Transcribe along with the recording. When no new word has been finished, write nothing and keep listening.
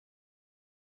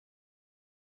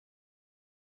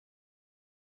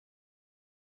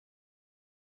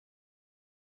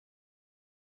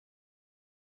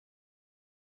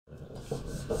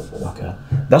Okay,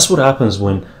 that's what happens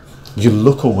when you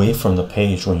look away from the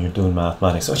page when you're doing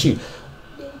mathematics. Actually,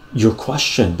 your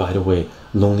question, by the way,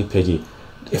 Lonely Piggy,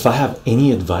 if I have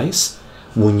any advice,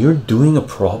 when you're doing a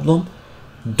problem,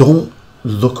 don't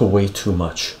look away too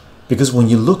much, because when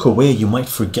you look away, you might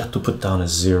forget to put down a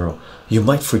zero, you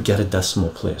might forget a decimal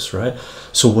place, right?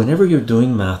 So whenever you're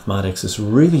doing mathematics, it's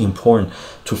really important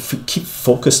to keep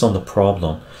focused on the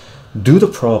problem. Do the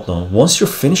problem. Once you're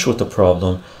finished with the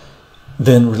problem,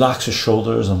 then relax your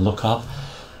shoulders and look up,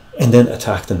 and then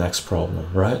attack the next problem,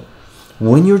 right?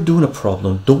 When you're doing a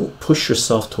problem, don't push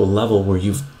yourself to a level where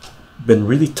you've been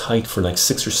really tight for like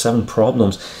 6 or 7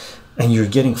 problems and you're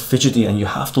getting fidgety and you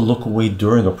have to look away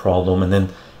during a problem and then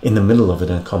in the middle of it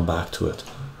and come back to it,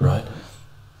 right?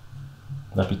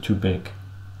 That'd be too big.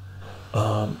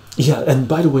 Yeah, and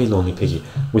by the way, Lonely Piggy,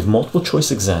 with multiple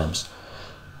choice exams,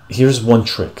 here's one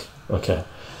trick. Okay,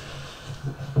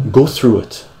 go through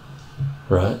it,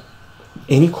 right?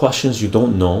 Any questions you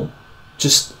don't know,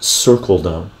 just circle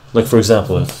them. Like for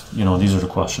example, if you know these are the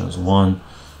questions, one,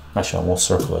 actually I won't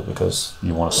circle it because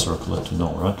you want to circle it to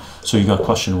know, right? So you got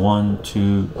question 1,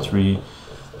 2, 3,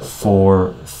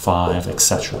 4, 5,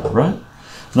 etc., right?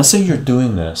 Let's say you're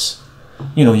doing this,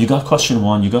 you know, you got question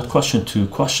 1, you got question 2,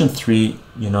 question 3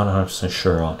 you're not 100%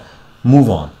 sure on, move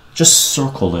on, just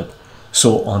circle it,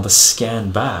 so on the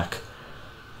scan back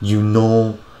you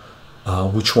know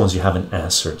which ones you haven't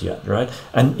answered yet, right?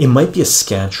 And it might be a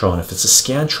scantron. If it's a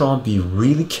scantron, be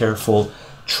really careful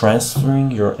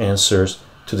transferring your answers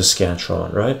to the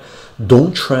scantron, right?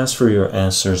 Don't transfer your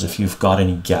answers if you've got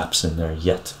any gaps in there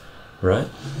yet, right?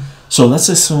 So let's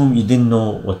assume you didn't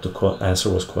know what the answer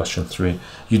was question 3,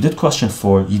 you did question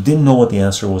 4, you didn't know what the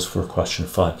answer was for question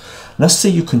 5. Let's say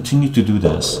you continue to do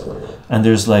this and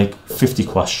there's like 50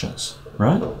 questions,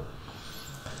 right?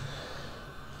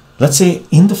 Let's say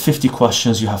in the 50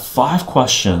 questions you have 5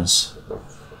 questions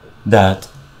that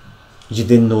you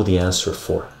didn't know the answer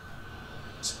for.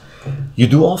 You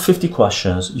do all 50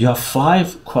 questions, you have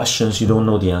 5 questions you don't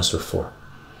know the answer for.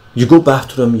 You go back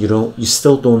to them, you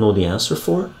still don't know the answer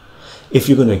for. If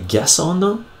you're going to guess on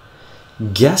them,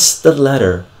 guess the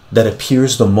letter that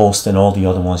appears the most in all the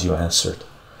other ones you answered.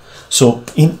 So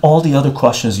in all the other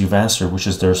questions you've answered, which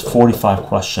is there's 45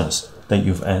 questions that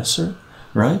you've answered,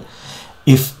 right?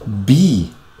 If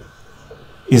B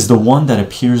is the one that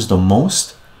appears the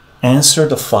most, answer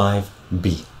the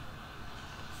 5B.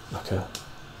 Okay,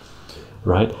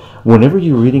 right? Whenever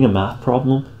you're reading a math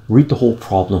problem, read the whole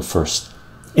problem first,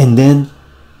 and then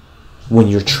when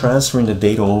you're transferring the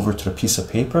data over to the piece of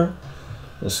paper,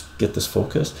 let's get this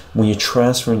focused, when you're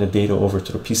transferring the data over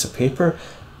to the piece of paper,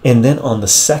 and then on the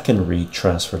second read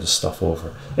transfer the stuff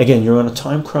over. Again, you're on a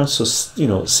time crunch, so you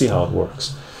know, see how it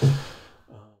works.